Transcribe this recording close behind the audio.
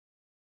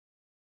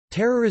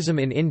Terrorism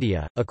in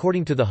India,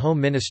 according to the Home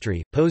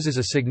Ministry, poses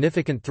a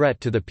significant threat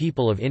to the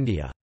people of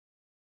India.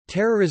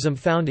 Terrorism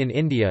found in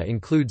India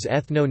includes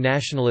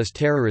ethno-nationalist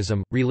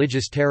terrorism,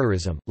 religious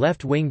terrorism,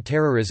 left-wing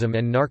terrorism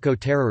and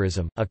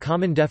narco-terrorism. A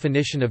common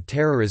definition of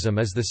terrorism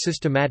is the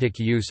systematic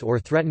use or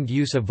threatened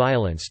use of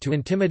violence to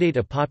intimidate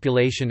a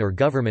population or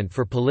government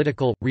for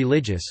political,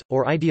 religious,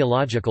 or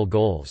ideological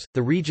goals.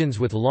 The regions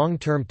with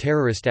long-term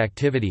terrorist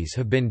activities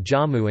have been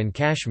Jammu and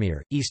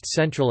Kashmir, East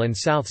Central and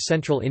South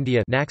Central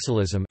India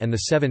Naxalism, and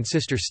the Seven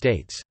Sister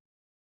States.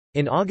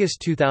 In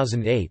August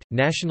 2008,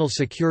 National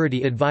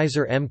Security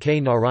Advisor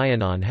M.K.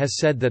 Narayanan has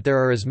said that there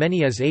are as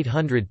many as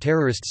 800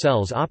 terrorist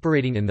cells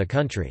operating in the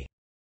country.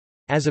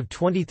 As of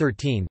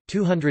 2013,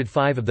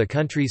 205 of the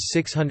country's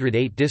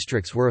 608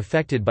 districts were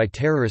affected by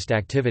terrorist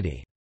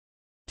activity.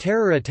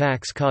 Terror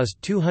attacks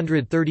caused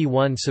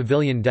 231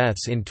 civilian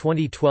deaths in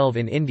 2012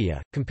 in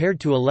India, compared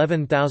to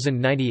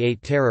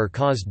 11,098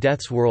 terror-caused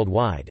deaths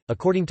worldwide,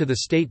 according to the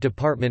State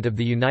Department of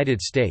the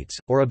United States,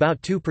 or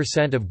about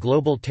 2% of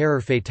global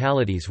terror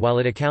fatalities. While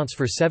it accounts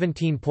for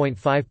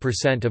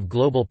 17.5% of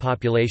global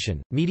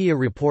population, media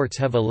reports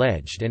have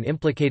alleged and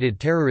implicated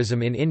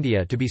terrorism in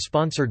India to be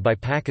sponsored by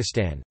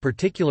Pakistan,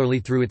 particularly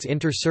through its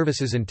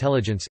Inter-Services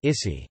Intelligence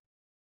 (ISI).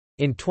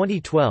 In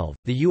 2012,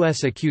 the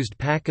U.S. accused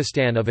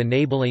Pakistan of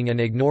enabling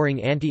and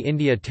ignoring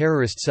anti-India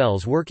terrorist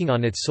cells working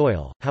on its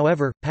soil,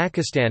 however,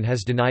 Pakistan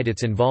has denied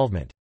its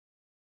involvement.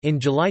 In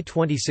July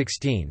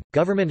 2016,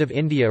 Government of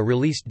India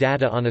released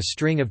data on a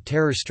string of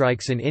terror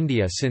strikes in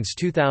India since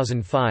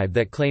 2005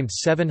 that claimed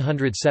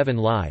 707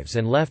 lives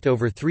and left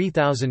over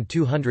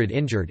 3,200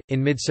 injured.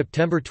 In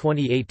mid-September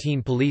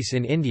 2018, police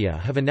in India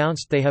have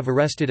announced they have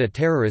arrested a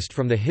terrorist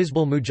from the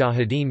Hizbul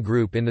Mujahideen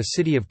group in the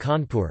city of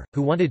Kanpur,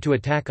 who wanted to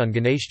attack on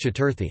Ganesh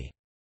Chaturthi.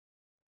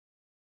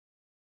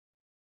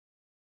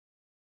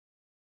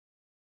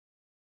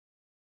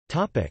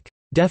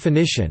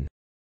 Definition.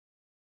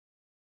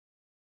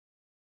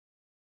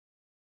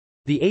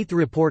 The Eighth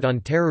Report on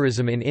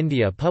Terrorism in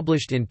India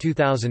published in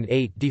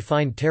 2008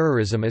 defined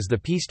terrorism as the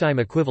peacetime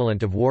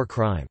equivalent of war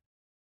crime.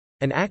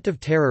 An act of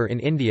terror in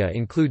India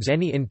includes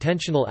any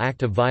intentional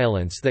act of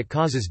violence that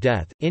causes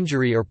death,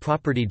 injury or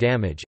property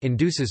damage,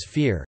 induces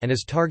fear, and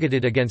is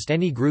targeted against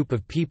any group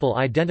of people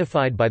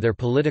identified by their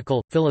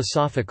political,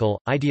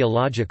 philosophical,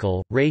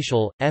 ideological,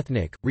 racial,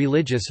 ethnic,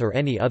 religious or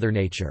any other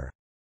nature.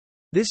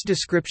 This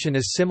description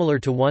is similar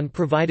to one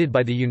provided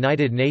by the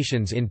United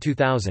Nations in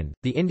 2000.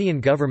 The Indian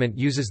government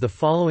uses the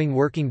following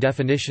working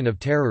definition of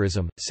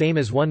terrorism, same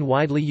as one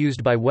widely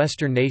used by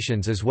Western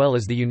nations as well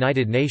as the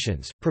United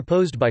Nations,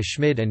 proposed by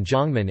Schmid and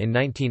Jongman in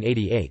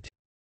 1988.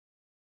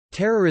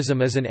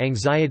 Terrorism is an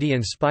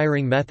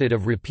anxiety-inspiring method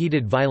of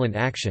repeated violent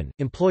action,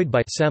 employed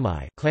by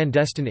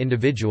semi-clandestine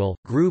individual,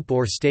 group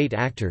or state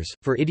actors,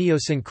 for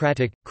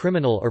idiosyncratic,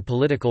 criminal or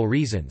political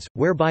reasons,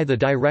 whereby the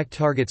direct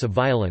targets of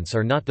violence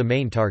are not the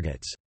main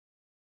targets.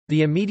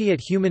 The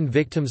immediate human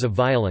victims of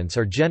violence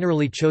are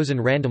generally chosen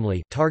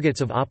randomly,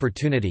 targets of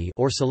opportunity,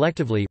 or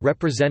selectively,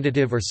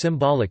 representative or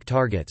symbolic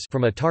targets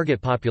from a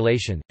target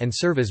population, and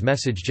serve as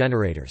message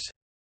generators.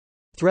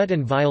 Threat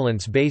and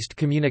violence-based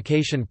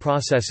communication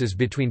processes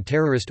between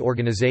terrorist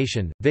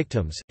organization,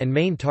 victims, and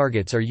main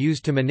targets are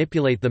used to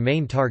manipulate the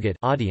main target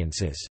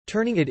audiences,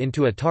 turning it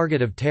into a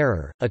target of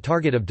terror, a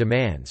target of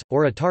demands,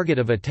 or a target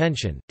of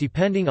attention,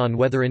 depending on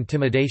whether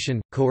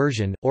intimidation,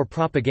 coercion, or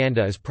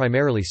propaganda is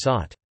primarily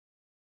sought.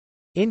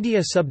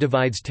 India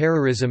subdivides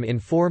terrorism in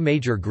four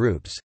major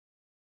groups.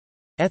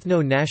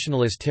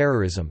 Ethno-nationalist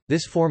terrorism –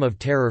 this form of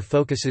terror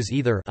focuses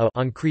either a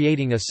on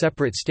creating a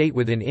separate state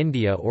within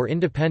India or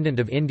independent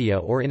of India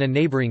or in a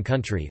neighbouring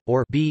country,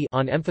 or b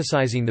on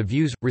emphasising the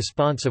views,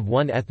 response of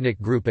one ethnic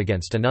group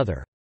against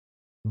another.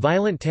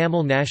 Violent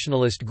Tamil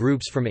nationalist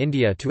groups from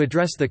India to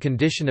address the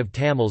condition of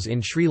Tamils in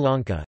Sri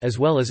Lanka, as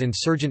well as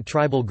insurgent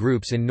tribal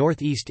groups in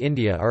northeast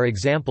India are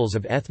examples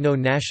of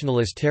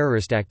ethno-nationalist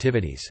terrorist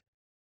activities.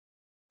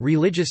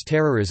 Religious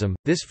terrorism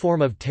 – this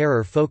form of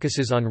terror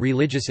focuses on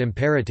religious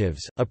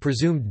imperatives, a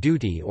presumed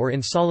duty or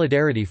in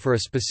solidarity for a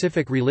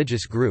specific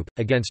religious group,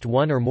 against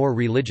one or more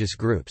religious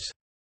groups.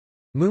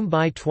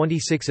 Mumbai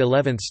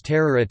 26/11's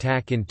terror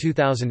attack in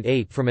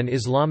 2008 from an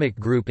Islamic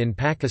group in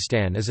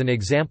Pakistan is an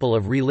example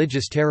of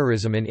religious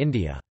terrorism in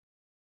India.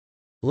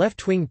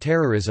 Left-wing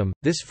terrorism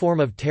 – this form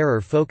of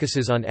terror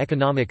focuses on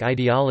economic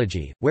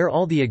ideology, where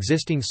all the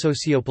existing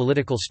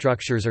socio-political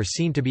structures are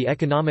seen to be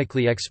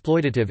economically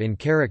exploitative in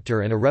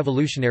character and a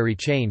revolutionary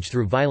change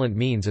through violent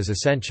means is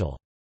essential.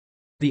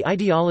 The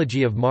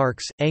ideology of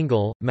Marx,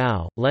 Engels,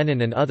 Mao,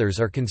 Lenin and others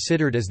are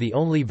considered as the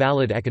only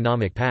valid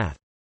economic path.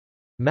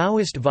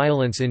 Maoist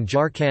violence in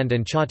Jharkhand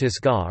and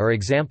Chhattisgarh are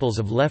examples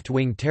of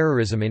left-wing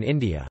terrorism in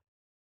India.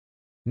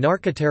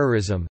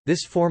 Narcoterrorism –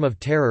 this form of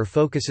terror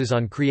focuses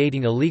on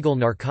creating illegal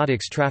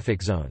narcotics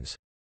traffic zones.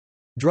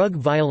 Drug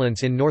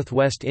violence in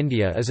northwest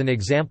India is an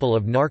example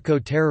of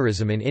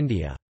narco-terrorism in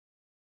India.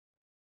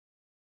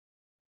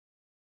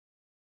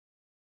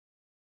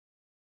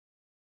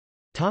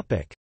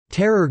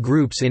 Terror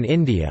groups in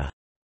India.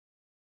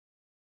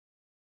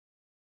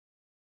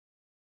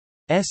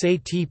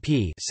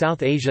 SATP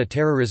South Asia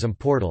Terrorism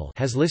Portal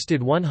has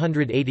listed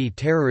 180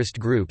 terrorist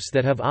groups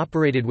that have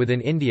operated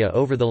within India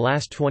over the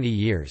last 20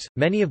 years,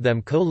 many of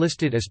them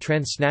co-listed as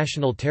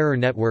transnational terror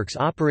networks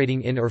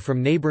operating in or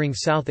from neighbouring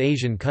South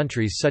Asian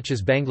countries such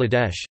as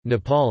Bangladesh,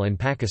 Nepal and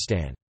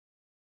Pakistan.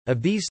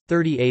 Of these,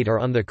 38 are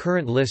on the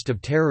current list of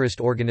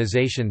terrorist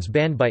organisations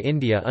banned by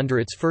India under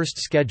its first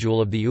schedule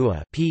of the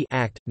UA-P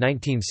Act,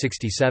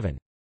 1967.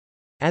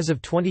 As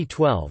of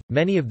 2012,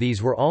 many of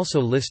these were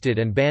also listed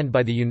and banned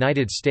by the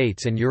United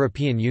States and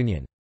European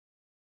Union.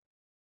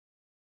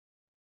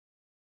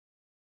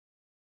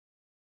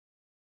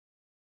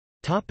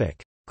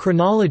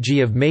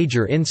 Chronology of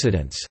major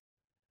incidents.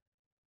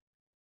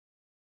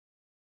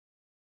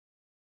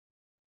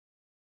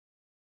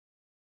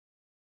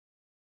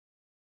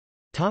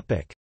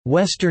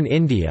 Western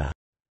India.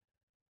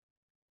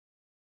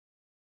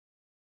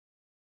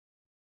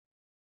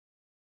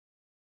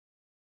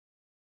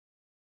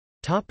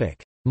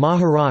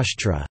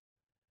 Maharashtra.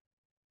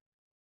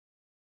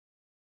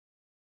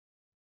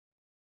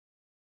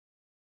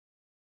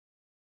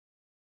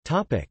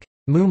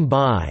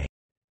 Mumbai.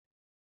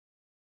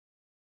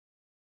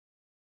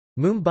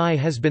 Mumbai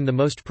has been the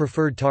most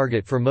preferred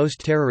target for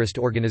most terrorist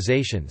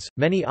organizations,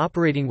 many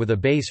operating with a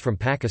base from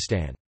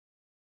Pakistan.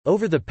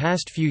 Over the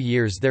past few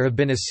years there have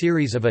been a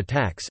series of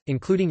attacks,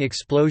 including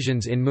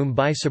explosions in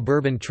Mumbai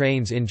suburban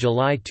trains in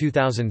July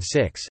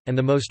 2006, and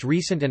the most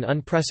recent and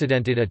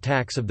unprecedented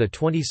attacks of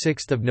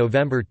 26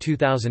 November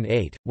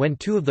 2008, when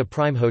two of the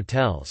Prime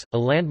hotels, a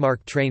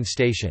landmark train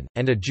station,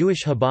 and a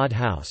Jewish Chabad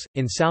house,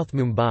 in South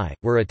Mumbai,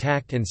 were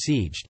attacked and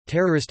sieged.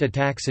 Terrorist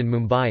attacks in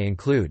Mumbai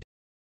include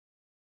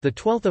the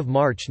 12th of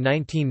March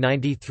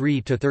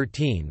 1993 to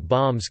 13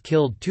 bombs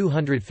killed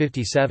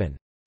 257.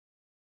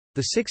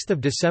 The 6th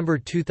of December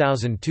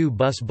 2002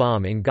 bus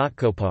bomb in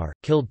Ghatkopar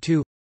killed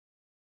 2.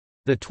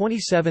 The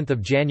 27th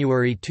of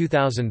January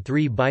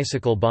 2003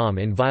 bicycle bomb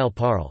in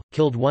Vileparle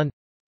killed 1.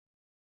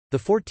 The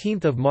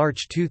 14th of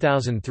March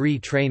 2003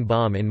 train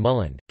bomb in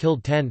Mulund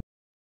killed 10.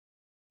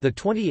 The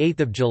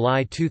 28th of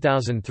July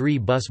 2003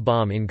 bus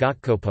bomb in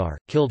Ghatkopar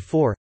killed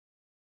 4.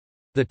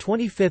 The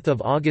 25th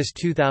of August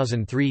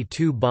 2003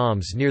 two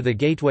bombs near the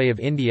Gateway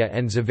of India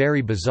and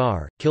Zaveri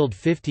Bazaar killed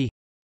 50.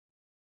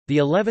 The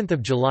 11th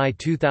of July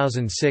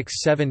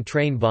 2006 seven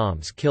train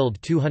bombs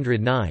killed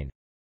 209.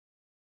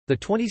 The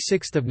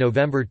 26th of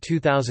November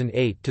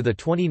 2008 to the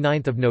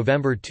 29th of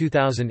November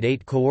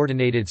 2008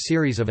 coordinated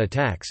series of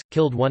attacks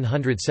killed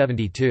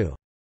 172.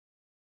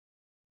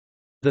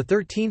 The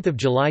 13th of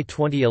July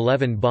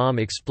 2011 bomb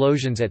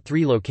explosions at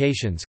 3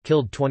 locations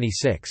killed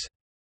 26.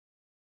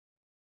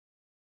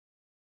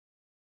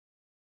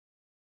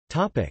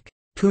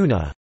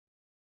 Pune.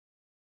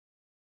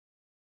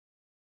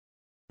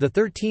 The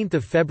 13th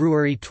of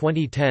February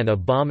 2010 a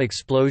bomb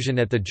explosion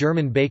at the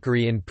German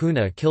bakery in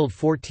Pune killed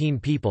 14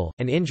 people,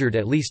 and injured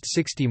at least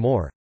 60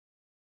 more.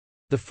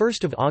 The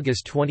 1st of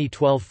August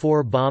 2012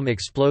 4-bomb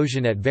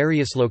explosion at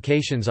various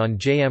locations on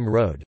JM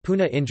Road,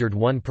 Pune injured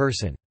 1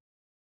 person.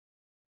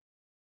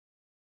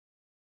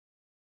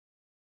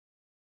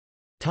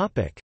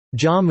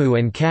 Jammu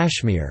and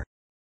Kashmir.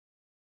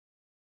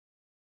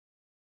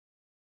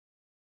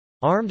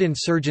 Armed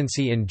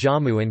insurgency in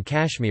Jammu and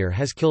Kashmir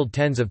has killed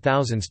tens of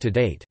thousands to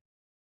date.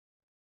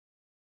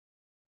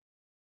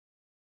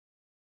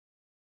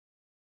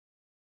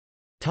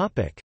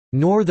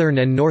 Northern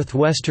and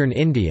northwestern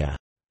India.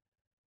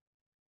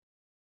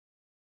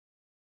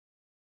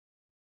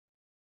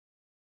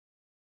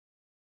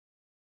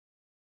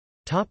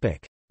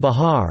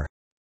 Bihar.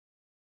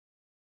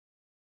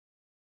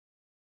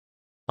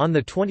 On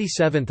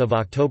 27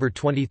 October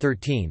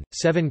 2013,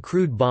 7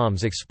 crude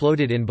bombs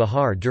exploded in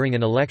Bihar during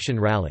an election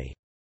rally.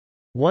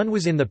 One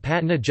was in the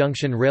Patna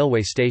Junction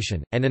railway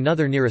station, and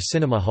another near a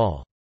cinema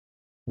hall.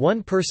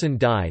 1 person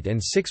died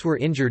and 6 were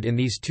injured in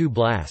these 2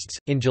 blasts.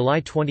 In July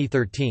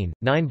 2013,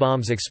 9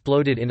 bombs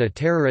exploded in a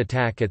terror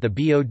attack at the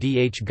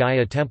Bodh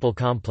Gaya temple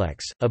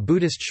complex, a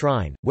Buddhist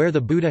shrine, where the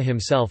Buddha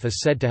himself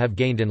is said to have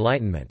gained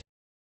enlightenment.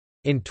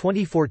 In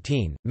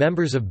 2014,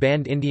 members of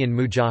banned Indian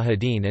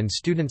Mujahideen and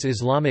Students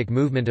Islamic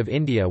Movement of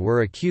India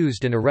were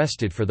accused and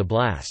arrested for the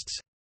blasts.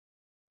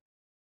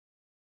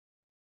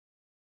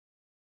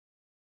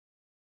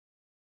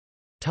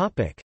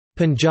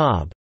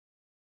 Punjab.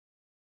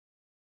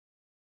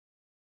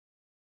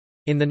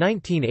 In the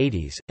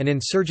 1980s, an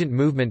insurgent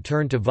movement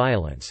turned to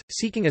violence,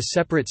 seeking a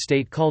separate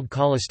state called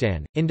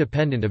Khalistan,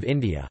 independent of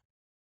India.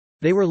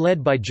 They were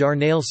led by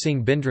Jarnail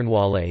Singh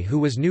Bhindranwale, who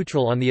was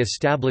neutral on the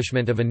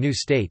establishment of a new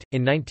state.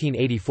 In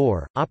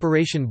 1984,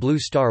 Operation Blue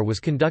Star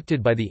was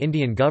conducted by the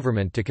Indian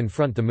government to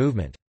confront the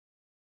movement.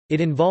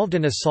 It involved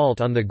an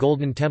assault on the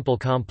Golden Temple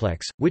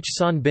complex, which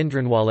San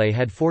Bhindranwale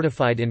had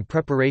fortified in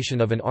preparation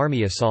of an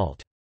army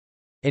assault.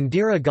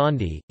 Indira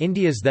Gandhi,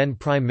 India's then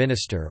Prime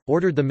Minister,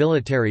 ordered the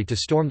military to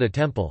storm the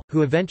temple,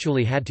 who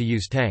eventually had to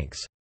use tanks.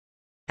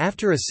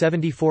 After a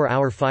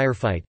 74-hour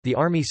firefight, the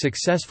army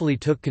successfully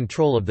took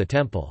control of the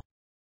temple.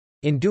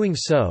 In doing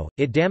so,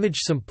 it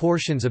damaged some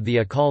portions of the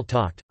Akal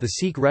Takht, the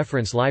Sikh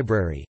reference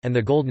library, and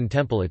the Golden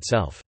Temple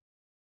itself.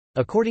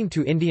 According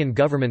to Indian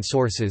government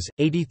sources,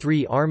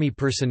 83 army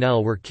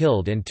personnel were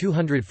killed and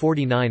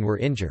 249 were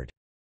injured.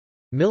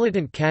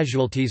 Militant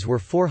casualties were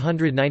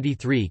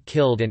 493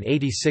 killed and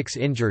 86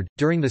 injured.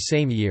 During the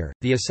same year,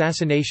 the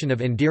assassination of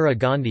Indira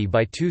Gandhi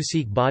by 2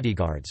 Sikh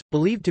bodyguards,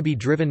 believed to be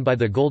driven by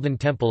the Golden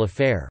Temple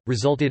affair,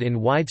 resulted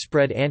in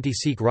widespread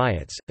anti-Sikh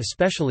riots,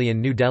 especially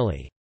in New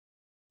Delhi.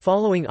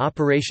 Following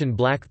Operation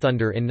Black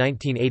Thunder in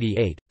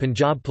 1988,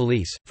 Punjab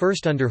police,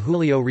 first under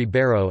Julio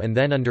Ribeiro and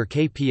then under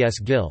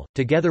KPS Gill,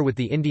 together with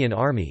the Indian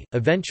Army,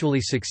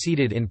 eventually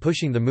succeeded in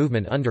pushing the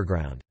movement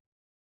underground.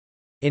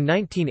 In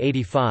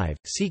 1985,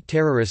 Sikh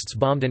terrorists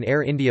bombed an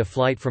Air India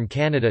flight from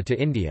Canada to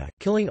India,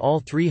 killing all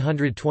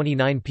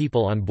 329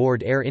 people on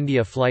board Air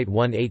India Flight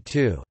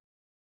 182.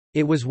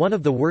 It was one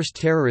of the worst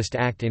terrorist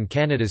acts in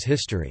Canada's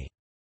history.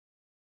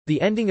 The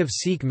ending of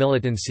Sikh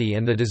militancy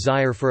and the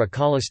desire for a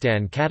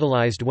Khalistan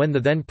catalyzed when the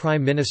then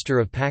Prime Minister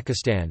of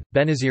Pakistan,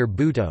 Benazir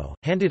Bhutto,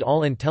 handed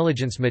all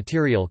intelligence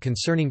material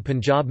concerning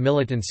Punjab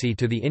militancy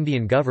to the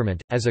Indian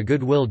government, as a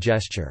goodwill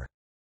gesture.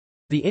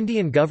 The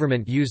Indian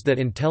government used that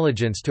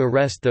intelligence to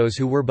arrest those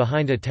who were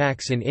behind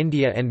attacks in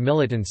India and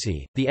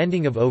militancy. The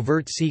ending of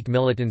overt Sikh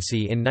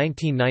militancy in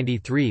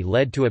 1993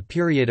 led to a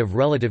period of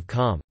relative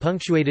calm,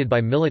 punctuated by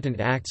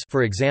militant acts,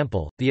 for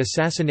example, the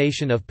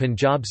assassination of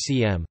Punjab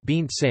CM,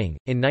 Beant Singh,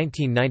 in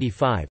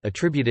 1995,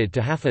 attributed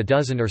to half a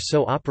dozen or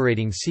so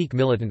operating Sikh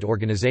militant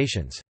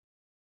organizations.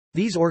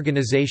 These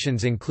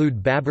organizations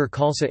include Babur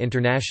Khalsa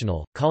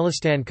International,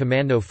 Khalistan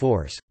Commando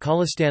Force,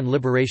 Khalistan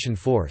Liberation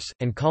Force,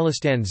 and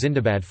Khalistan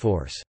Zindabad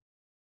Force.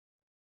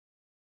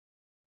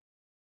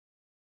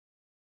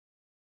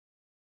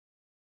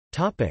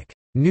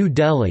 New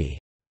Delhi.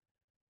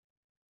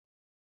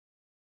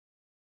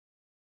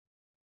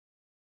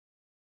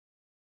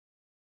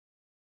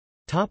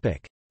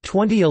 Topic: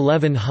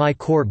 2011 High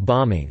Court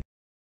bombing.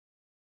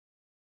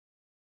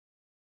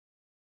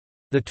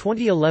 The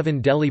 2011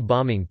 Delhi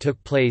bombing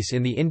took place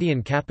in the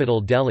Indian capital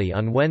Delhi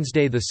on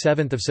Wednesday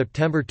 7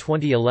 September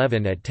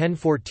 2011 at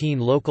 10:14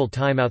 local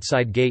time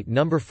outside Gate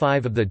No.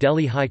 5 of the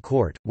Delhi High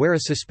Court, where a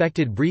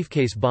suspected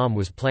briefcase bomb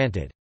was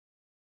planted.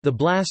 The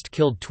blast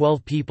killed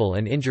 12 people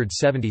and injured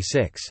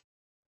 76.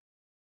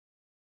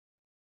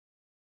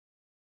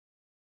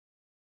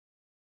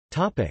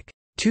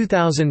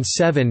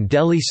 2007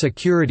 Delhi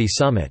Security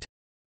Summit.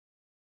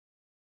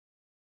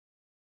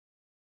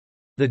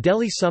 The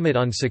Delhi Summit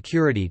on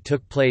Security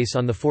took place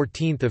on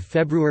 14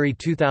 February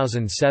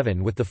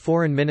 2007 with the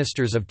foreign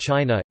ministers of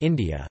China,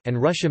 India,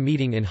 and Russia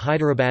meeting in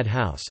Hyderabad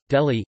House,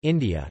 Delhi,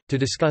 India, to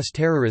discuss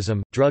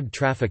terrorism, drug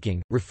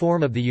trafficking,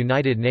 reform of the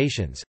United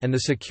Nations, and the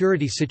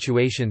security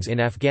situations in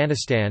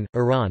Afghanistan,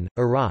 Iran,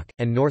 Iraq,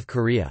 and North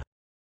Korea.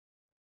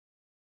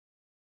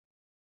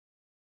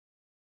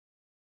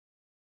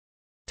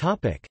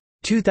 Topic: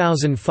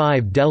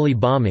 2005 Delhi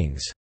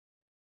bombings.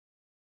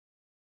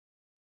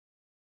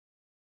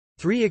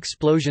 3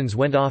 explosions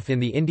went off in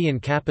the Indian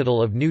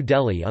capital of New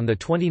Delhi on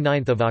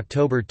 29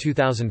 October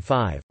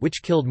 2005,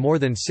 which killed more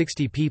than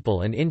 60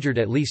 people and injured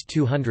at least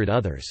 200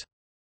 others.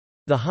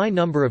 The high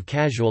number of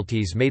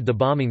casualties made the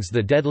bombings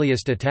the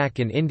deadliest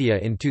attack in India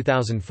in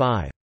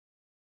 2005.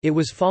 It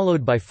was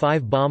followed by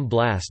 5 bomb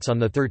blasts on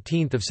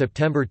 13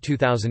 September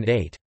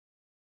 2008.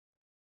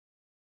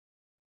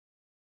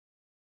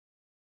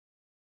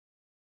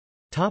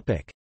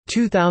 Topic: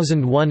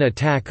 2001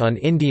 attack on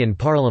Indian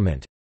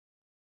Parliament.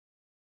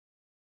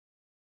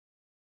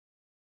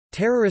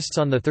 Terrorists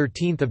on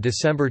 13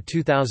 December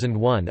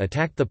 2001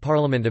 attacked the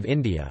Parliament of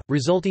India,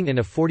 resulting in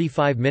a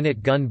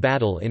 45-minute gun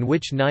battle in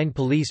which 9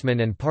 policemen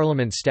and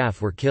Parliament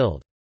staff were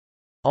killed.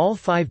 All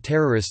 5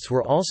 terrorists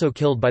were also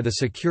killed by the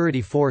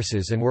security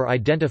forces and were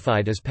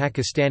identified as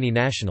Pakistani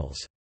nationals.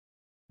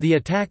 The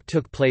attack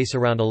took place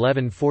around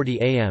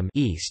 11:40 am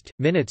East,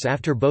 minutes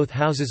after both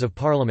Houses of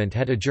Parliament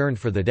had adjourned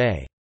for the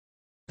day.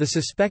 The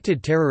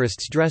suspected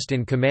terrorists dressed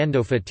in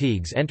commando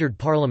fatigues entered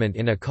Parliament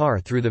in a car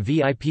through the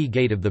VIP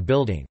gate of the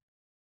building.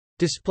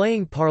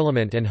 Displaying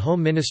Parliament and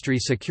Home Ministry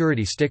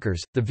security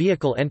stickers, the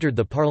vehicle entered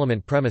the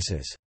Parliament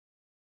premises.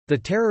 The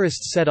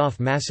terrorists set off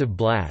massive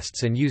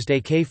blasts and used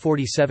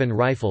AK-47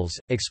 rifles,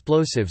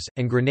 explosives,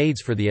 and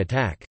grenades for the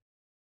attack.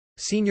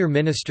 Senior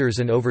ministers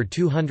and over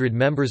 200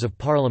 members of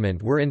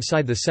Parliament were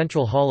inside the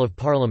Central Hall of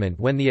Parliament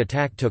when the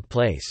attack took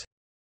place.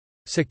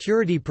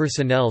 Security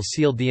personnel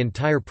sealed the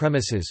entire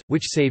premises,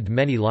 which saved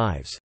many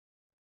lives.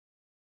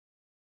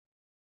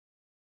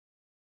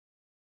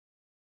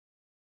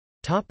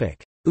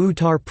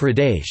 Uttar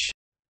Pradesh.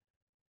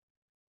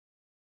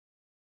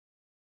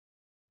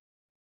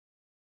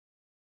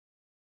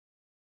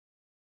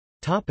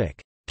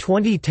 Topic: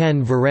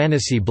 2010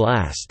 Varanasi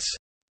blasts.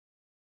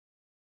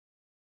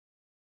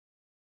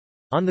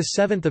 On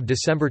 7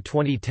 December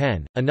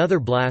 2010,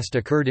 another blast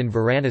occurred in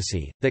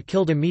Varanasi, that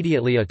killed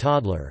immediately a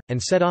toddler, and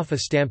set off a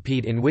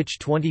stampede in which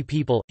 20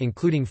 people,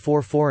 including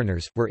 4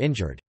 foreigners, were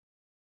injured.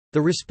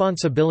 The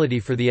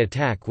responsibility for the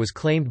attack was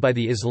claimed by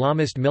the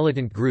Islamist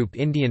militant group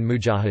Indian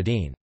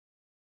Mujahideen.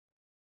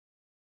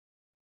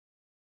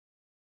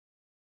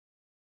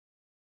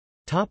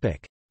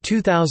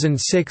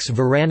 2006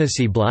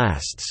 Varanasi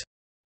blasts.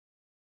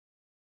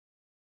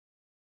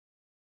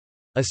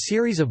 A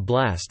series of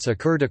blasts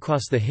occurred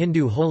across the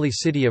Hindu holy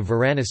city of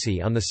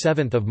Varanasi on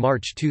 7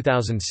 March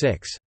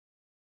 2006.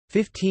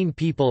 15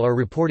 people are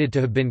reported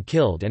to have been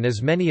killed and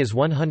as many as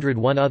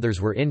 101 others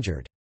were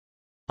injured.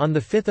 On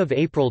 5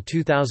 April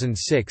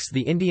 2006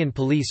 the Indian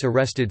police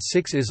arrested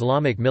 6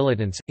 Islamic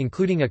militants,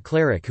 including a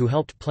cleric who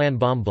helped plan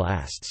bomb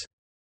blasts.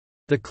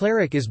 The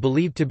cleric is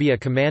believed to be a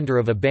commander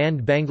of a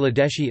banned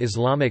Bangladeshi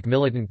Islamic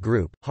militant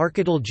group,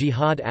 Harkatul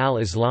Jihad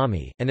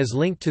al-Islami, and is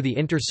linked to the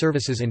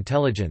Inter-Services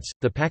Intelligence,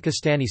 the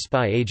Pakistani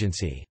spy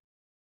agency.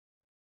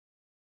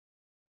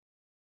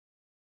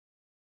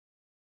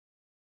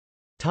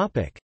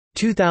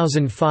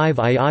 2005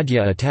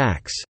 Ayodhya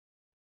attacks.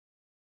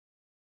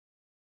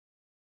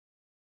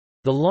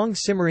 The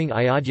long-simmering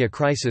Ayodhya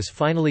crisis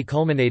finally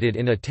culminated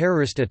in a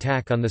terrorist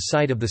attack on the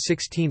site of the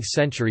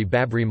 16th-century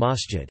Babri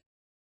Masjid.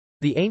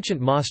 The ancient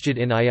masjid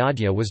in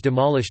Ayodhya was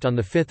demolished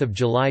on 5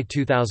 July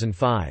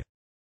 2005.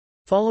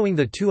 Following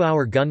the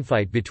 2-hour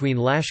gunfight between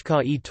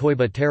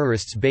Lashkar-e-Toiba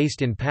terrorists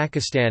based in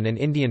Pakistan and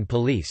Indian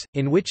police,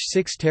 in which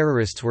 6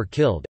 terrorists were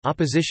killed,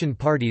 opposition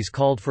parties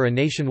called for a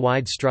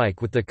nationwide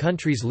strike with the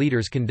country's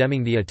leaders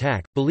condemning the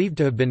attack, believed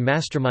to have been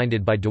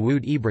masterminded by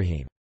Dawood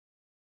Ibrahim.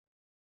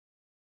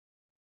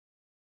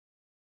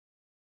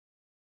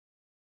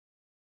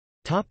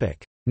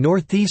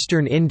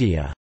 Northeastern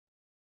India.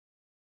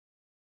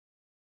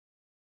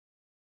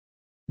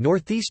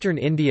 Northeastern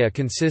India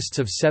consists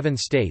of 7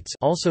 states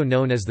also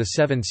known as the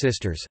Seven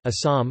Sisters,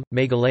 Assam,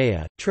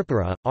 Meghalaya,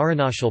 Tripura,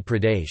 Arunachal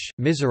Pradesh,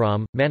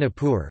 Mizoram,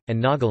 Manipur,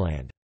 and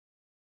Nagaland.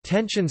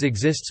 Tensions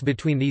exists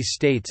between these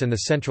states and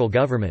the central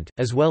government,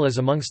 as well as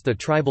amongst the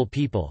tribal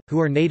people, who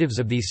are natives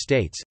of these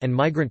states, and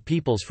migrant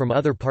peoples from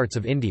other parts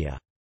of India.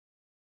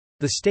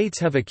 The states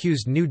have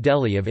accused New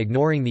Delhi of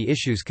ignoring the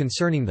issues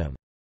concerning them.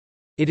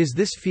 It is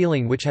this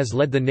feeling which has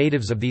led the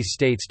natives of these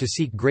states to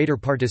seek greater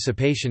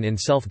participation in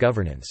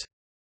self-governance.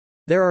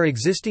 There are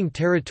existing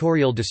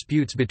territorial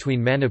disputes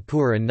between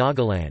Manipur and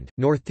Nagaland.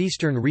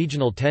 Northeastern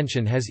regional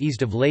tension has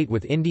eased of late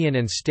with Indian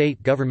and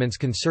state governments'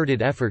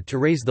 concerted effort to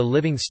raise the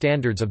living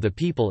standards of the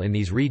people in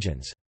these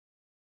regions.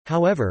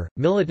 However,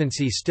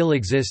 militancy still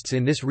exists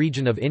in this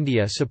region of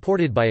India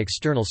supported by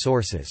external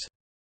sources.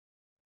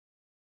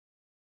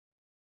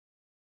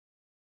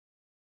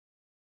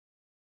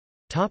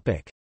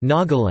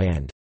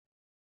 Nagaland.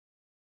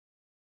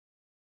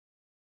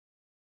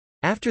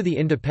 After the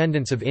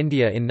independence of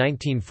India in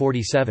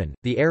 1947,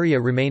 the area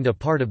remained a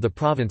part of the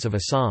province of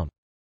Assam.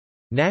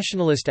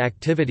 Nationalist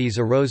activities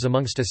arose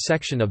amongst a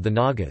section of the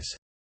Nagas.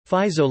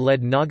 Phaizo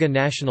led Naga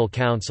National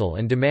Council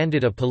and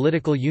demanded a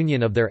political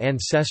union of their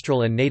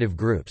ancestral and native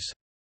groups.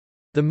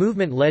 The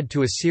movement led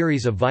to a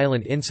series of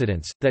violent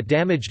incidents, that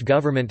damaged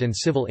government and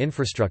civil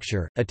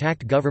infrastructure,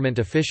 attacked government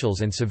officials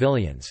and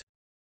civilians.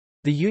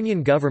 The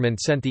Union government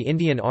sent the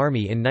Indian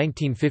Army in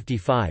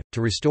 1955,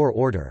 to restore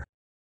order.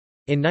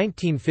 In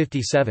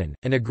 1957,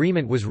 an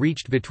agreement was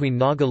reached between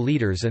Naga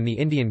leaders and the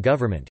Indian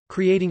government,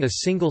 creating a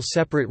single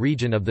separate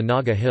region of the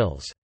Naga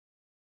Hills.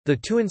 The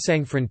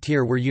Tuansang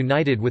frontier were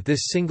united with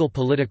this single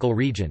political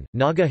region,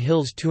 Naga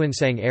Hills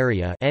Tuansang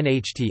Area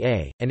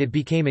 (NHTA), and it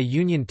became a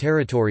union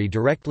territory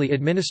directly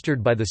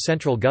administered by the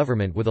central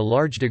government with a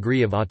large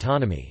degree of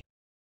autonomy.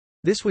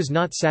 This was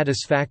not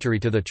satisfactory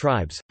to the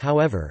tribes,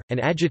 however, and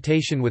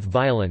agitation with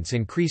violence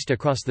increased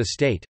across the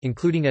state,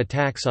 including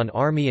attacks on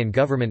army and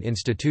government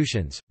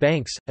institutions,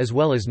 banks, as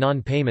well as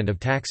non-payment of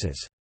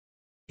taxes.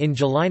 In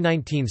July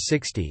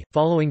 1960,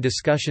 following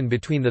discussion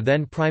between the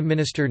then Prime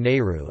Minister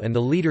Nehru and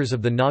the leaders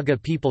of the Naga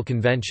People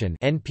Convention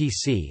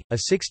 (NPC), a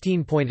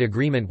 16-point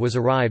agreement was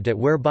arrived at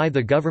whereby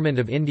the Government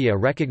of India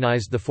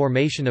recognised the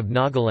formation of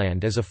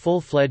Nagaland as a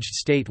full-fledged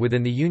state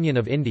within the Union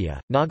of India.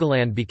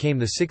 Nagaland became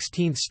the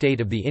 16th state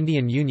of the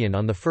Indian Union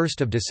on 1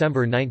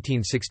 December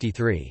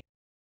 1963.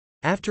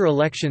 After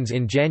elections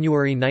in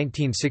January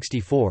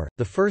 1964,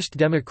 the first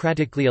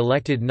democratically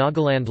elected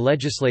Nagaland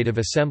Legislative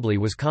Assembly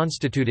was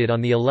constituted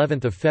on the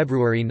 11th of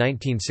February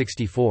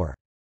 1964.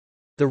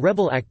 The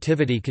rebel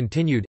activity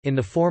continued, in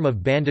the form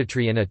of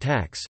banditry and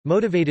attacks,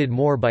 motivated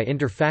more by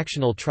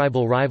interfactional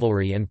tribal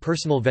rivalry and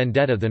personal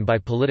vendetta than by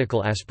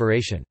political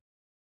aspiration.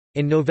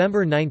 In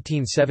November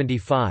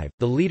 1975,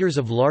 the leaders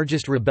of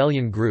largest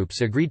rebellion groups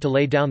agreed to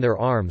lay down their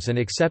arms and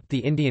accept the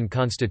Indian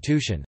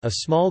constitution. A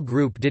small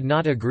group did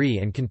not agree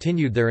and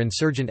continued their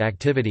insurgent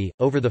activity.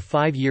 Over the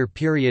 5-year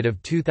period of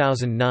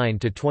 2009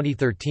 to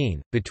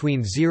 2013,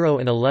 between 0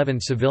 and 11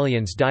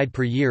 civilians died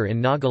per year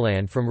in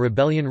Nagaland from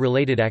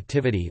rebellion-related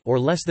activity, or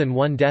less than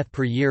 1 death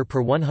per year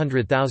per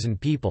 100,000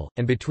 people,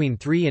 and between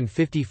 3 and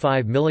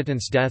 55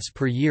 militants' deaths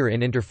per year in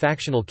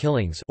interfactional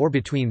killings, or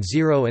between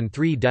 0 and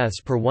 3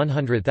 deaths per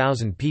 100,000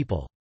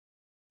 people.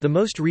 The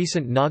most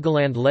recent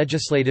Nagaland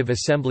Legislative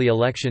Assembly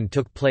election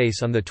took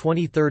place on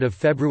 23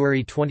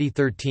 February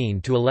 2013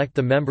 to elect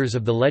the members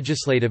of the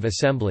Legislative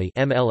Assembly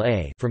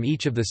 (MLA) from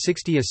each of the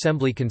 60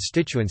 assembly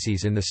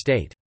constituencies in the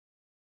state.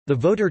 The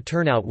voter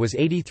turnout was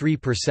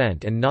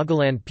 83% and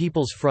Nagaland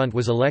People's Front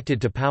was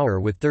elected to power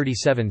with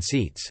 37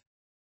 seats.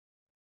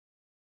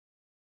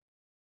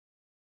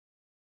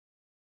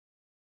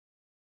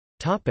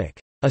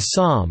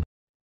 Assam.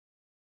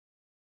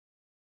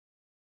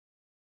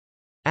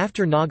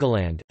 After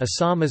Nagaland,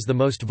 Assam is the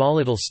most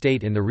volatile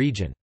state in the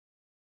region.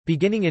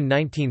 Beginning in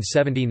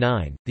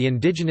 1979, the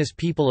indigenous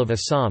people of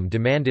Assam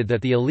demanded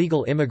that the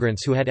illegal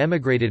immigrants who had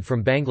emigrated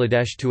from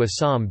Bangladesh to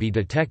Assam be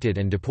detected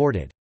and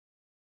deported.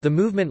 The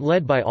movement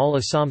led by All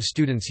Assam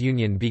Students'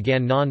 Union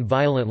began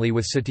non-violently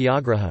with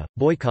satyagraha,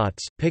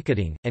 boycotts,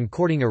 picketing, and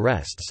courting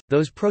arrests.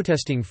 Those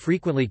protesting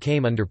frequently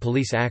came under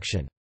police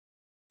action.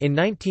 In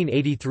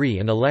 1983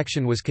 an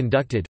election was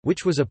conducted,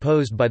 which was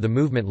opposed by the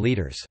movement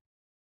leaders.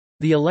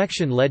 The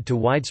election led to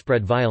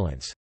widespread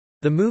violence.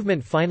 The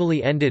movement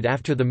finally ended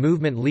after the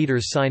movement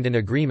leaders signed an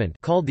agreement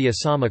called the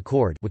Assam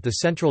Accord with the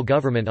central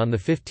government on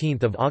 15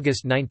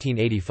 August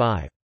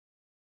 1985.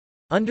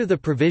 Under the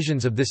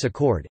provisions of this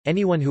accord,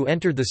 anyone who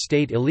entered the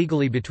state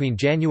illegally between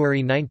January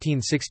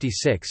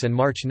 1966 and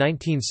March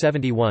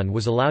 1971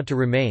 was allowed to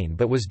remain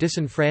but was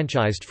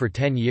disenfranchised for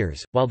 10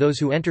 years, while those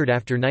who entered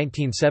after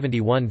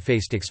 1971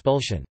 faced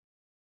expulsion.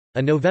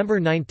 A November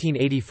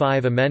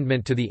 1985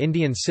 amendment to the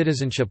Indian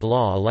citizenship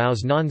law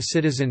allows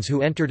non-citizens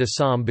who entered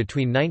Assam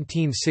between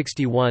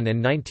 1961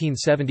 and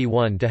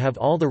 1971 to have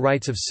all the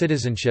rights of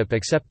citizenship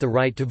except the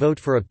right to vote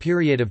for a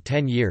period of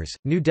 10 years.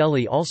 New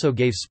Delhi also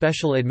gave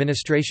special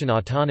administration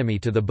autonomy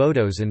to the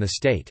Bodos in the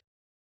state.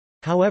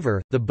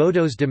 However, the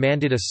Bodos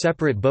demanded a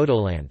separate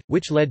Bodoland,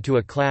 which led to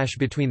a clash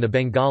between the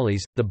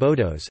Bengalis, the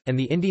Bodos, and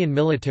the Indian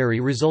military,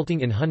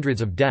 resulting in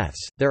hundreds of deaths.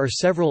 There are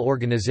several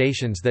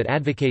organizations that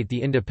advocate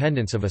the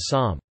independence of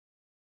Assam.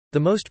 The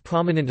most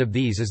prominent of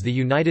these is the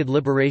United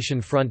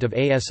Liberation Front of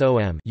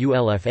Assam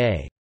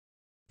 (ULFA).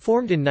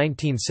 Formed in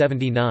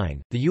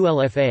 1979, the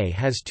ULFA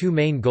has two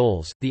main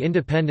goals: the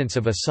independence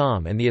of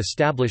Assam and the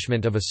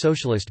establishment of a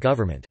socialist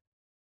government.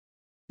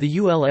 The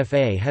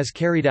ULFA has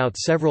carried out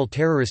several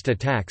terrorist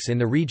attacks in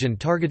the region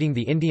targeting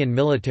the Indian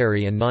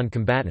military and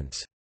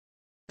non-combatants.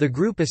 The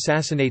group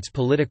assassinates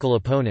political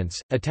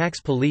opponents, attacks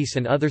police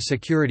and other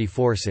security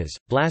forces,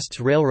 blasts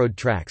railroad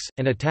tracks,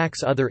 and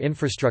attacks other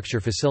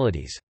infrastructure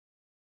facilities.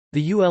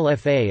 The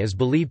ULFA is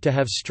believed to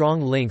have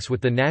strong links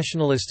with the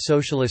Nationalist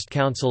Socialist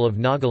Council of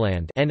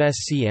Nagaland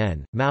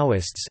 (NSCN),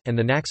 Maoists, and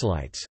the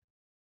Naxalites.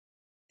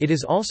 It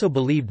is also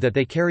believed that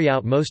they carry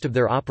out most of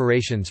their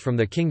operations from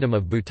the Kingdom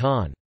of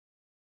Bhutan.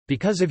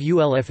 Because of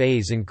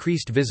ULFA's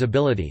increased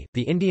visibility,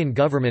 the Indian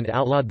government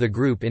outlawed the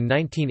group in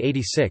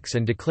 1986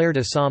 and declared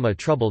Assam a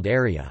troubled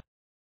area.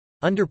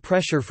 Under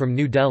pressure from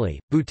New Delhi,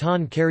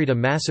 Bhutan carried a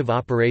massive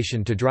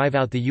operation to drive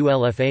out the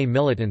ULFA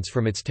militants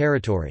from its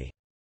territory.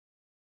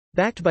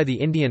 Backed by the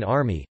Indian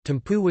Army,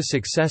 Thimphu was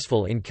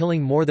successful in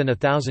killing more than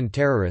 1,000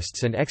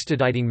 terrorists and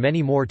extraditing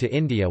many more to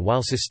India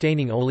while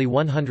sustaining only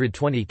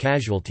 120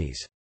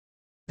 casualties.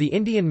 The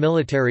Indian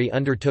military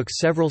undertook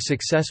several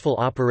successful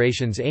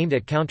operations aimed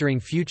at countering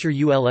future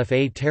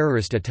ULFA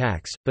terrorist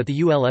attacks, but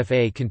the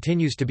ULFA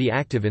continues to be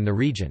active in the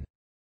region.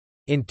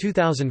 In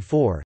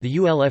 2004, the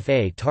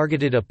ULFA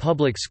targeted a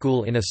public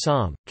school in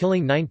Assam,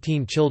 killing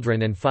 19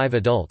 children and 5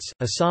 adults.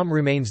 Assam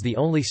remains the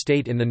only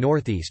state in the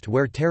northeast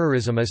where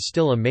terrorism is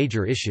still a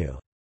major issue.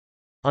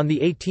 On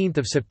 18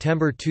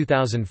 September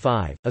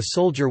 2005, a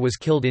soldier was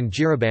killed in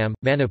Jiribam,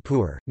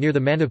 Manipur, near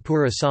the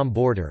Manipur-Assam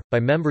border, by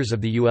members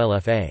of the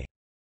ULFA.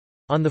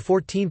 On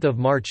 14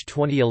 March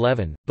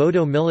 2011,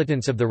 Bodo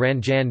militants of the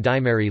Ranjan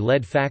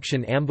Daimari-led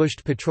faction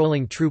ambushed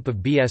patrolling troop of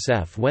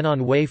BSF when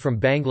on way from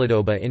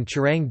Bangladoba in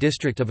Chirang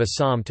district of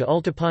Assam to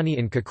Ultapani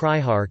in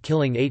Kakraihar,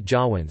 killing 8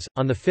 Jawans.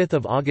 On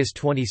 5 August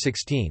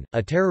 2016,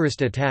 a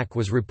terrorist attack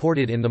was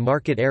reported in the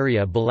market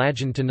area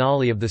Balajan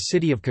Tenali of the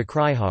city of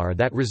Kakraihar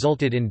that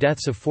resulted in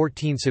deaths of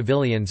 14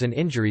 civilians and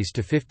injuries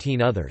to 15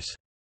 others.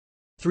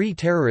 3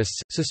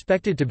 terrorists,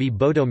 suspected to be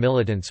Bodo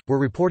militants, were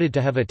reported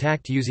to have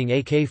attacked using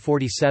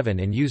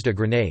AK-47 and used a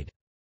grenade.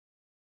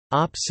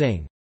 Op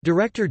Singh,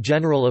 Director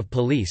General of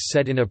Police,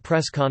 said in a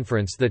press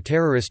conference the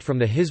terrorist from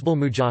the Hizbul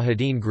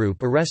Mujahideen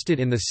group arrested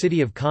in the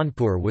city of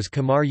Kanpur was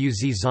Kamar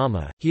Uz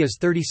Zama. He is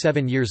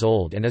 37 years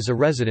old and is a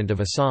resident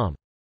of Assam.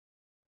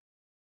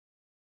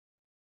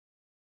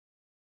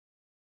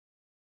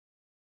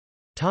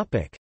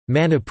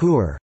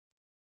 Manipur.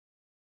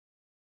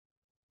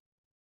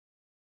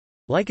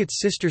 Like its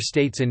sister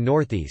states in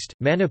northeast,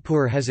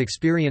 Manipur has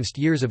experienced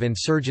years of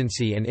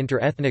insurgency and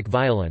inter-ethnic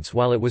violence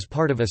while it was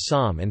part of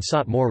Assam and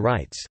sought more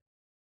rights.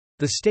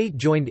 The state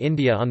joined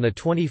India on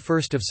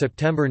 21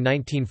 September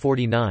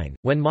 1949,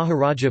 when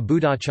Maharaja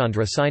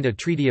Budhachandra signed a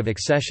treaty of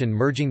accession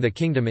merging the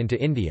kingdom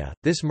into India.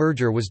 This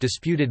merger was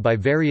disputed by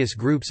various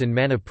groups in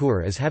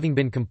Manipur as having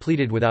been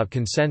completed without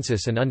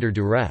consensus and under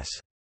duress.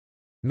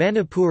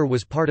 Manipur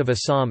was part of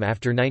Assam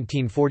after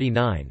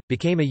 1949,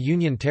 became a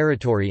union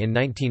territory in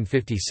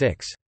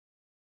 1956.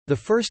 The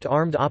first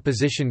armed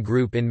opposition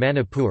group in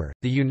Manipur,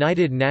 the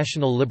United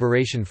National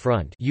Liberation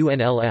Front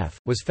 (UNLF),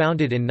 was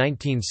founded in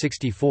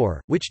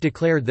 1964, which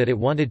declared that it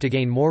wanted to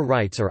gain more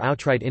rights or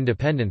outright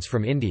independence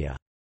from India.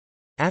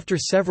 After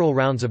several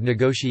rounds of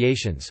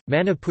negotiations,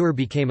 Manipur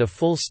became a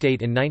full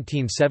state in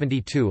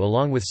 1972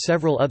 along with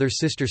several other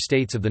sister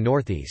states of the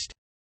northeast.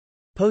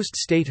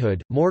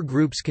 Post-statehood, more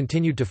groups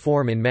continued to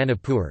form in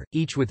Manipur,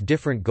 each with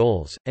different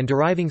goals, and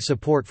deriving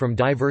support from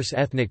diverse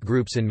ethnic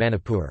groups in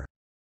Manipur.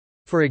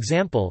 For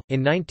example, in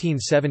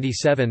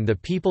 1977 the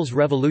People's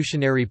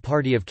Revolutionary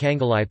Party of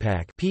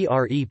Kangalipak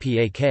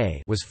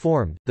was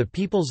formed, the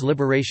People's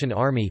Liberation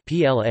Army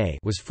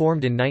was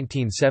formed in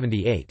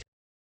 1978.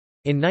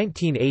 In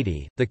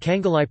 1980, the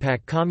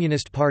Kangalipak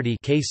Communist Party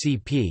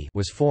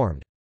was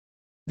formed.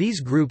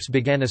 These groups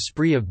began a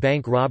spree of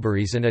bank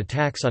robberies and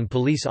attacks on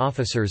police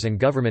officers and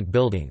government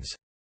buildings.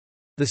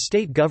 The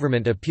state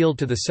government appealed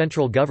to the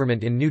central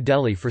government in New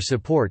Delhi for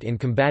support in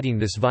combating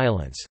this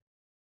violence.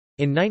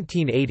 In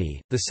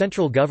 1980, the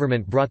central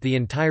government brought the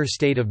entire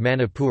state of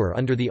Manipur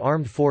under the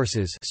Armed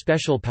Forces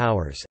Special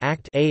Powers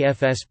Act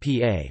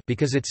 (AFSPA)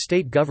 because its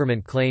state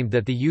government claimed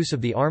that the use of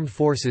the armed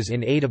forces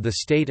in aid of the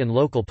state and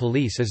local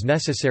police is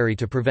necessary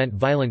to prevent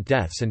violent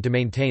deaths and to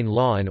maintain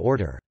law and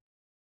order.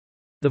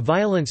 The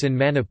violence in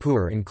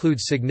Manipur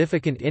includes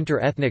significant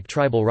inter-ethnic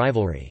tribal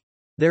rivalry.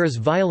 There is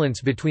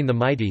violence between the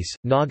Meiteis,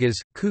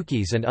 Nagas,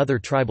 Kukis and other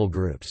tribal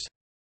groups.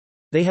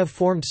 They have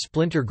formed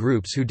splinter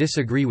groups who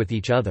disagree with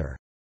each other.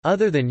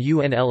 Other than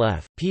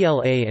UNLF,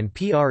 PLA and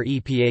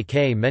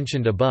PREPAK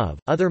mentioned above,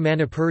 other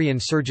Manipuri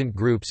insurgent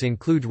groups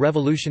include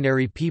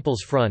Revolutionary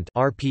People's Front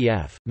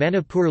 (RPF),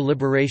 Manipur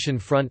Liberation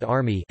Front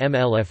Army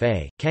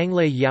 (MLFA),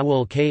 Kanglei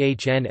Yawul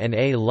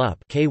Khnna Lup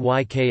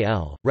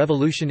 (KYKL),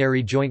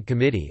 Revolutionary Joint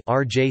Committee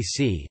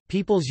 (RJC),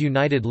 People's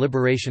United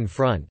Liberation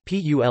Front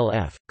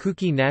 (PULF),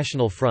 Kuki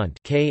National Front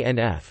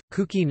 (KNF),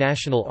 Kuki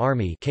National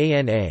Army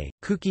 (KNA),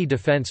 Kuki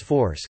Defense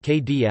Force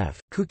 (KDF),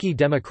 Kuki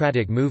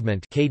Democratic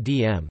Movement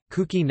 (KDM),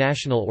 Kuki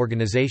National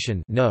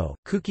Organization (No),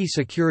 Kuki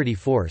Security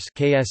Force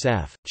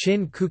 (KSF),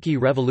 Chin Kuki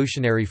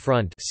Revolutionary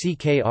Front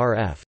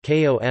 (CKRF),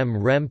 KOM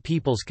Rem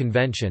People's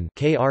Convention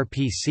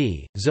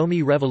 (KRPC),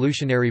 Zomi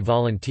Revolutionary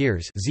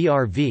Volunteers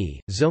 (ZRV),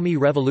 Zomi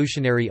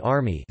Revolutionary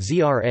Army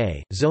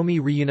 (ZRA),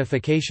 Zomi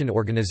Reunification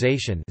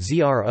Organization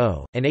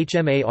 (ZRO), and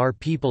HMAR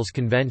People's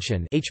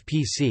Convention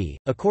 (HPC).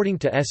 According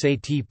to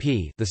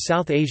SATP, the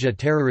South Asia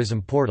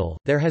Terrorism Portal,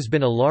 there has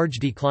been a large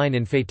decline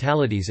in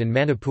fatalities in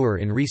Manipur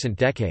in recent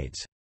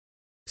decades.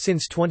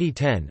 Since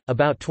 2010,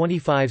 about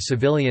 25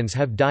 civilians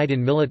have died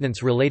in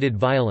militants-related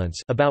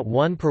violence, about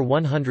 1 per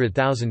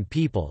 100,000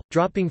 people,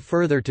 dropping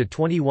further to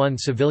 21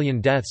 civilian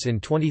deaths in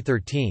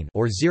 2013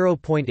 or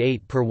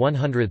 0.8 per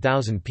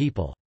 100,000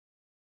 people.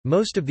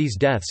 Most of these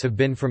deaths have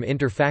been from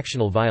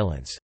interfactional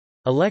violence.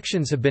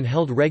 Elections have been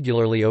held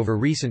regularly over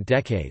recent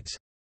decades.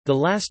 The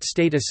last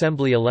state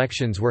assembly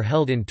elections were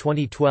held in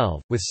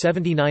 2012, with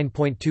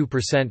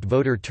 79.2%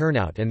 voter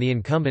turnout and the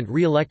incumbent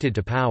re-elected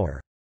to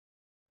power.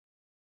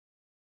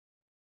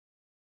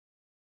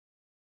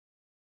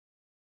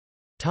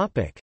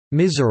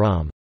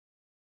 Mizoram.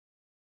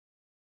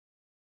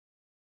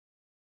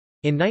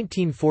 In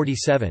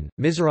 1947,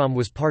 Mizoram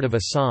was part of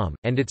Assam,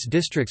 and its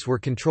districts were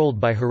controlled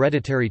by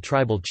hereditary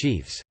tribal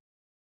chiefs.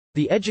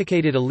 The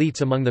educated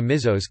elites among the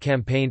Mizos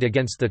campaigned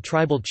against the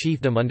tribal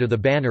chiefdom under the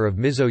banner of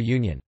Mizo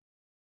Union.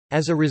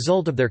 As a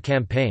result of their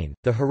campaign,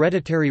 the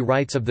hereditary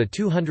rights of the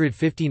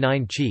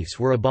 259 chiefs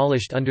were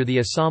abolished under the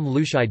Assam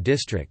Lushai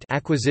District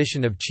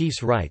Acquisition of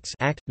Chiefs' Rights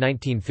Act,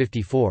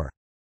 1954.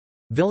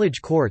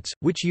 Village courts,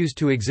 which used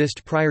to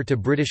exist prior to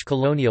British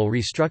colonial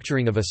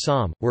restructuring of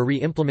Assam, were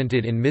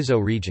re-implemented in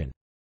Mizo region.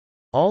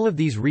 All of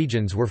these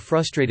regions were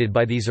frustrated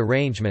by these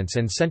arrangements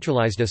and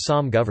centralized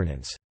Assam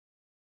governance.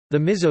 The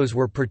Mizos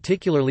were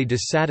particularly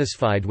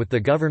dissatisfied with the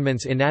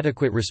government's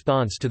inadequate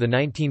response to the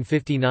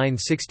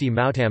 1959–60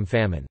 Mautam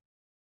famine.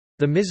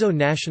 The Mizo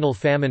National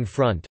Famine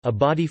Front, a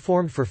body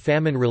formed for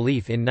famine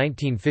relief in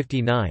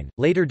 1959,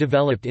 later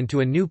developed into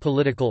a new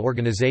political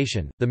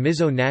organization, the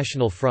Mizo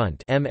National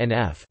Front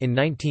 (MNF), in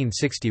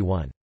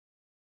 1961.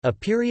 A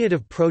period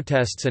of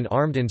protests and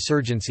armed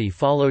insurgency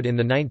followed in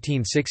the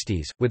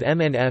 1960s, with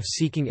MNF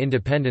seeking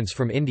independence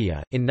from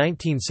India. In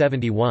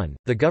 1971,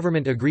 the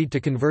government agreed to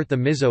convert the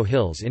Mizo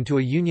Hills into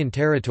a union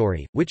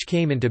territory, which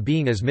came into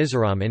being as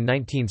Mizoram in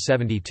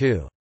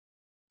 1972.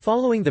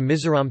 Following the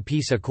Mizoram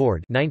Peace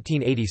Accord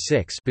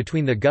 1986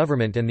 between the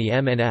government and the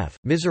MNF,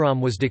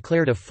 Mizoram was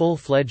declared a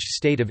full-fledged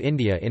state of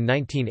India in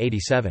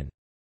 1987.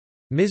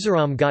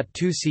 Mizoram got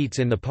 2 seats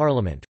in the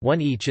parliament, 1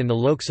 each in the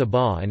Lok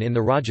Sabha and in the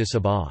Rajya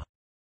Sabha.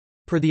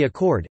 Per the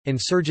accord,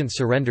 insurgents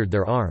surrendered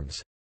their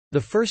arms. The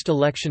first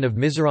election of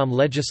Mizoram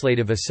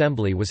Legislative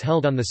Assembly was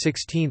held on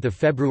 16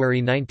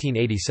 February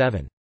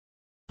 1987.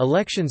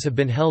 Elections have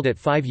been held at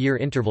 5-year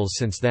intervals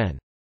since then.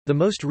 The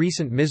most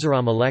recent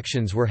Mizoram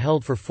elections were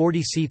held for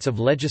 40 seats of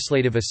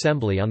Legislative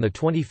Assembly on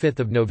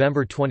 25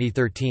 November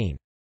 2013.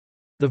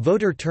 The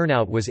voter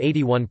turnout was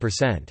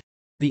 81%.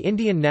 The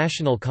Indian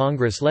National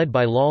Congress led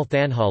by Lal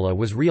Thanhawala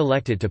was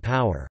re-elected to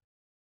power.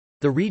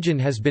 The region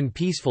has been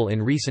peaceful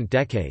in recent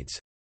decades.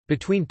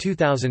 Between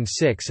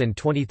 2006 and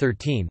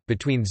 2013,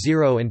 between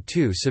 0 and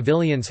 2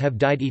 civilians have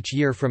died each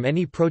year from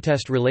any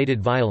protest-related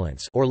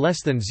violence, or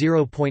less than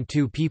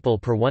 0.2 people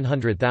per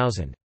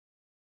 100,000.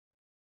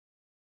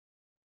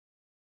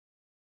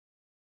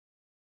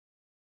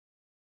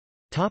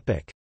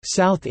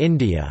 South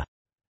India.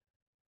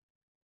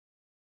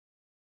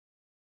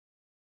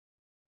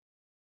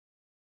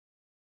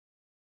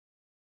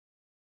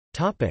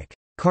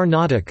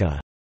 Karnataka.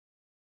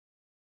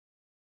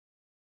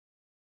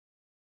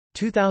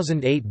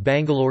 2008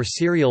 Bangalore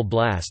serial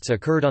blasts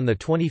occurred on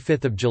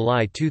 25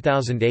 July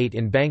 2008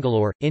 in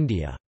Bangalore,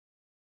 India.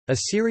 A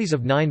series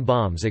of 9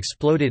 bombs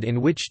exploded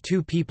in which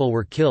 2 people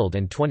were killed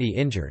and 20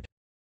 injured.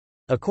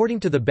 According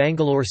to the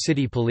Bangalore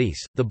City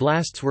Police, the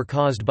blasts were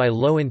caused by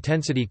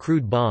low-intensity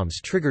crude bombs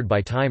triggered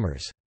by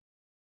timers.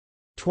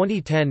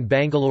 2010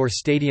 Bangalore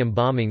Stadium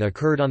bombing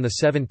occurred on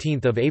 17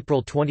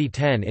 April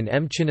 2010 in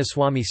M.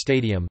 Chinnaswamy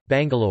Stadium,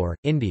 Bangalore,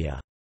 India.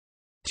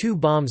 2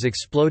 bombs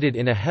exploded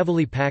in a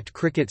heavily packed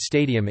cricket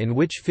stadium in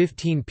which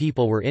 15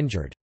 people were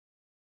injured.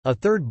 A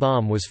third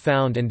bomb was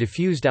found and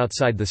defused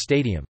outside the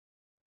stadium.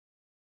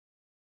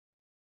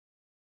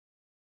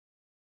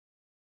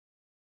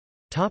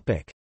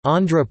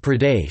 Andhra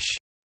Pradesh.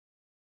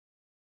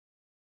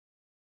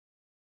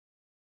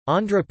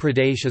 Andhra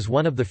Pradesh is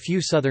one of the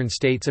few southern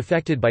states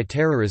affected by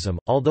terrorism,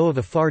 although of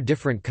a far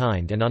different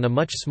kind and on a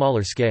much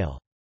smaller scale.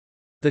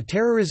 The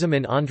terrorism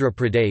in Andhra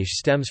Pradesh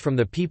stems from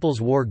the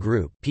People's War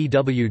Group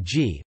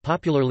 (PWG),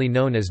 popularly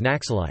known as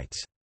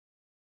Naxalites.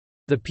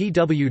 The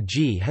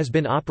PWG has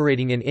been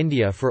operating in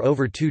India for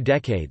over 2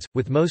 decades,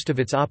 with most of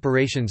its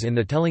operations in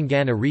the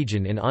Telangana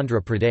region in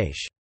Andhra Pradesh.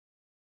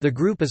 The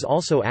group is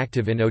also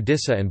active in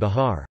Odisha and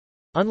Bihar.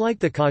 Unlike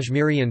the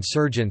Kashmiri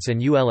insurgents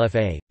and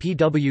ULFA,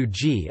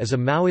 PWG is a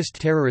Maoist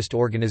terrorist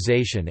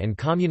organization and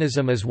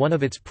communism is one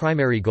of its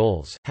primary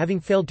goals. Having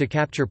failed to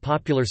capture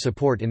popular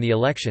support in the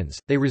elections,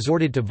 they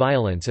resorted to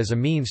violence as a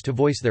means to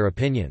voice their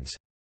opinions.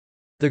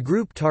 The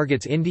group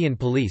targets Indian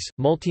police,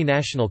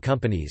 multinational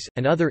companies,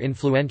 and other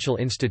influential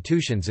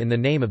institutions in the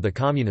name of the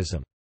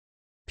communism.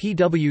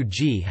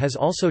 PWG has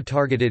also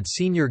targeted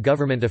senior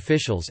government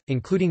officials,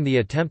 including the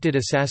attempted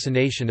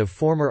assassination of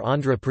former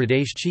Andhra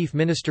Pradesh Chief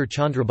Minister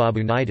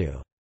Chandrababu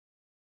Naidu.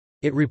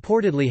 It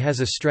reportedly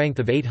has a strength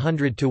of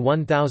 800 to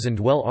 1,000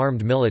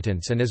 well-armed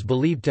militants and is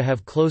believed to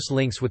have close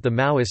links with the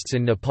Maoists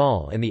in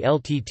Nepal and the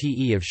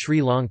LTTE of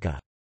Sri Lanka.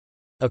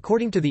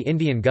 According to the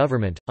Indian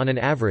government, on an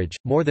average,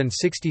 more than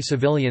 60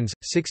 civilians,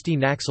 60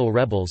 Naxal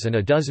rebels and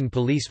a dozen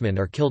policemen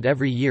are killed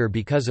every year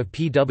because of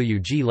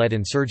PWG-led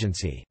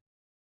insurgency.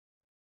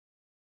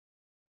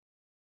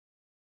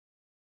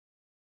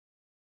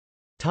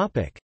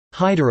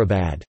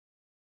 Hyderabad.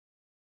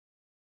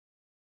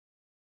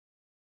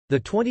 The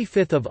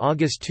 25th of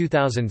August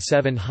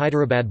 2007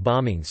 Hyderabad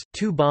bombings,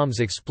 2 bombs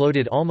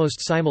exploded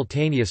almost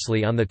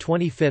simultaneously on the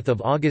 25th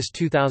of August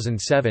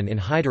 2007 in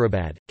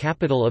Hyderabad,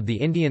 capital of the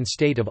Indian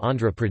state of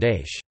Andhra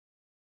Pradesh.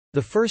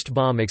 The first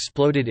bomb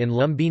exploded in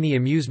Lumbini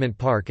Amusement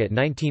Park at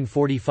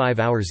 1945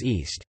 hours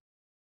east.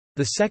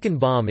 The second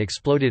bomb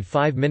exploded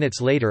 5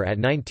 minutes later at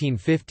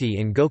 1950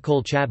 in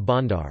Gokul Chat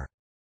Bandar.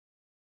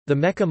 The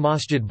Mecca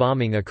Masjid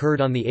bombing occurred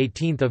on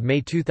 18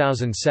 May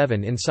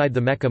 2007 inside the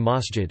Mecca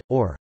Masjid,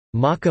 or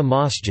Makkah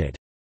Masjid,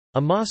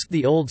 a mosque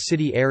the Old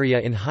City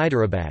area in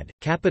Hyderabad,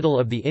 capital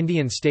of the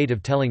Indian state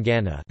of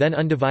Telangana, then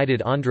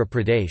undivided Andhra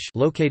Pradesh,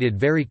 located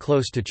very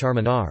close to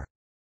Charminar.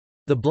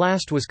 The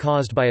blast was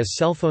caused by a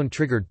cell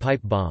phone-triggered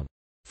pipe bomb.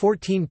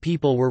 14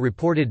 people were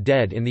reported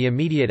dead in the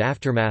immediate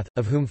aftermath,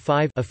 of whom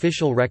 5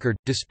 official record,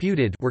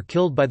 disputed were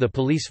killed by the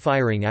police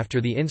firing after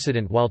the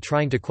incident while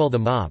trying to quell the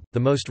mob. The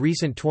most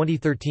recent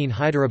 2013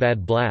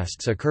 Hyderabad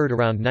blasts occurred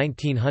around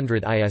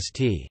 1900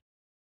 IST.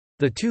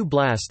 The 2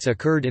 blasts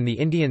occurred in the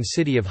Indian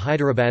city of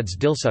Hyderabad's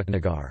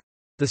Dilsukhnagar.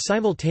 The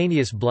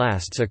simultaneous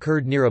blasts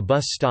occurred near a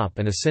bus stop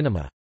and a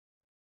cinema.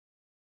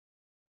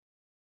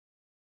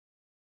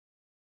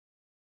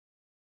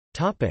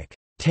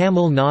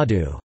 Tamil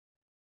Nadu.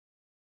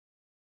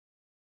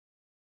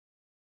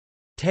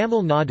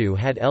 Tamil Nadu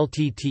had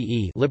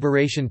LTTE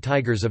Liberation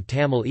Tigers of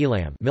Tamil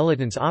Eelam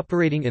militants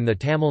operating in the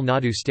Tamil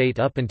Nadu state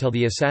up until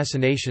the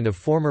assassination of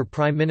former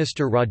Prime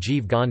Minister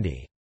Rajiv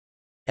Gandhi.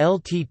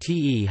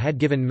 LTTE had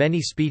given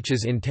many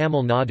speeches in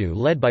Tamil Nadu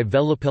led by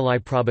Vellupillai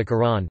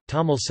Prabhakaran,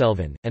 Tamil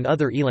Selvan, and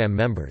other Eelam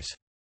members.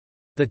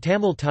 The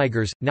Tamil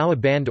Tigers, now a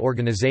banned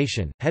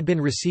organization, had been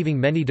receiving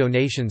many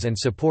donations and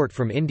support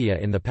from India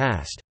in the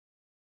past.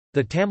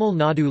 The Tamil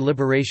Nadu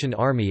Liberation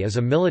Army is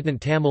a militant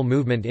Tamil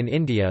movement in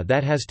India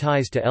that has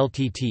ties to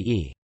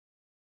LTTE.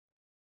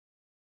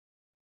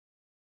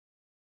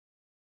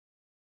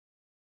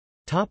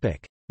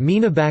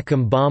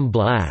 Meenambakkam bomb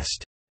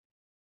blast.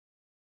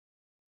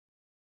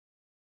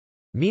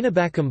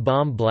 Meenambakkam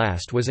bomb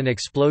blast was an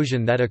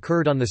explosion that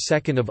occurred on 2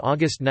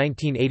 August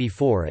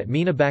 1984 at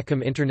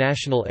Meenambakkam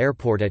International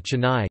Airport at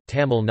Chennai,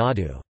 Tamil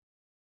Nadu.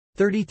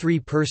 33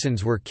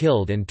 persons were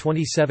killed and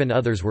 27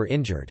 others were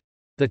injured.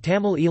 The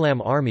Tamil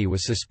Eelam army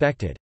was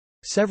suspected.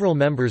 Several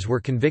members were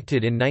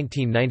convicted in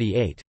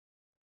 1998.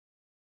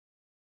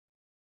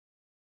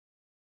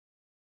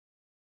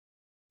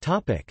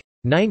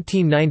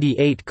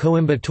 1998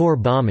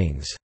 Coimbatore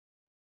bombings.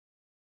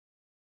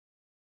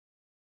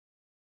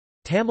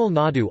 Tamil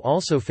Nadu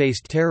also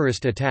faced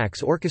terrorist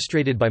attacks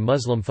orchestrated by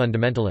Muslim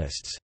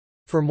fundamentalists.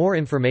 For more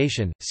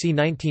information, see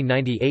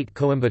 1998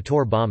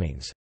 Coimbatore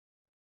bombings.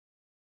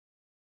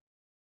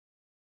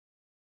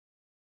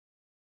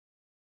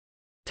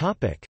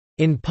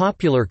 In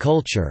popular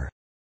culture.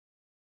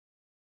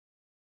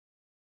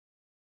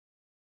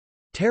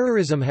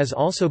 Terrorism has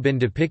also been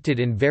depicted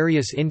in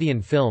various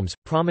Indian films,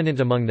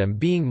 prominent among them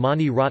being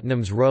Mani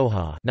Ratnam's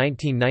Roja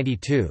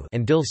 (1992)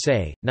 and Dil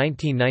Se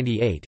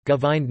 (1998),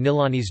 Govind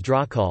Nilani's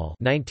Drakal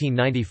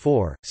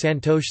 (1994),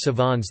 Santosh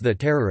Sivan's The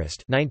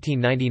Terrorist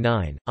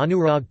 (1999),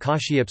 Anurag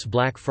Kashyap's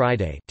Black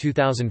Friday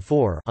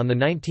 (2004) on the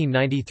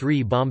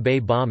 1993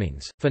 Bombay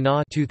bombings,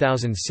 Fana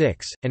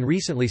 (2006), and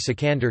recently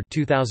Sikandar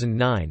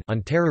 (2009)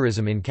 on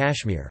terrorism in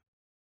Kashmir.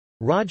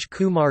 Raj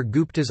Kumar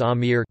Gupta's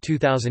Amir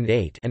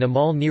 2008 and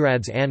Amal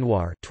Nirad's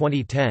Anwar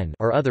 2010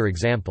 are other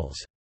examples.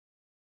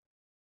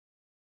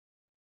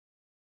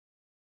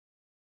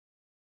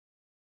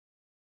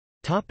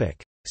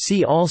 Topic.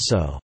 See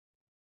also: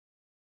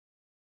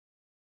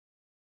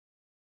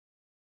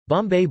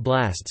 Bombay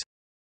blasts,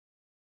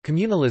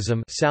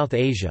 Communalism, South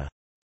Asia,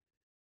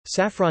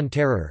 Saffron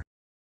terror,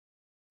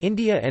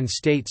 India and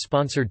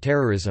state-sponsored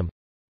terrorism,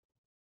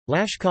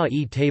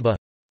 Lashkar-e-Taiba,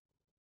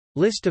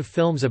 List of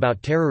films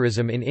about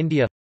terrorism in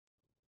India,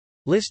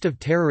 List of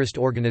terrorist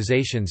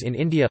organizations in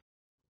India,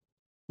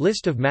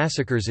 List of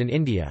massacres in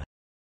India,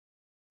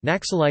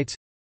 Naxalites,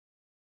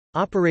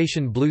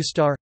 Operation Blue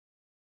Star,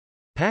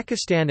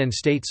 Pakistan and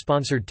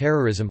state-sponsored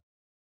terrorism,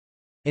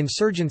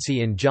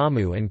 Insurgency in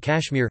Jammu and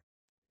Kashmir,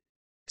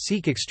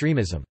 Sikh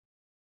extremism.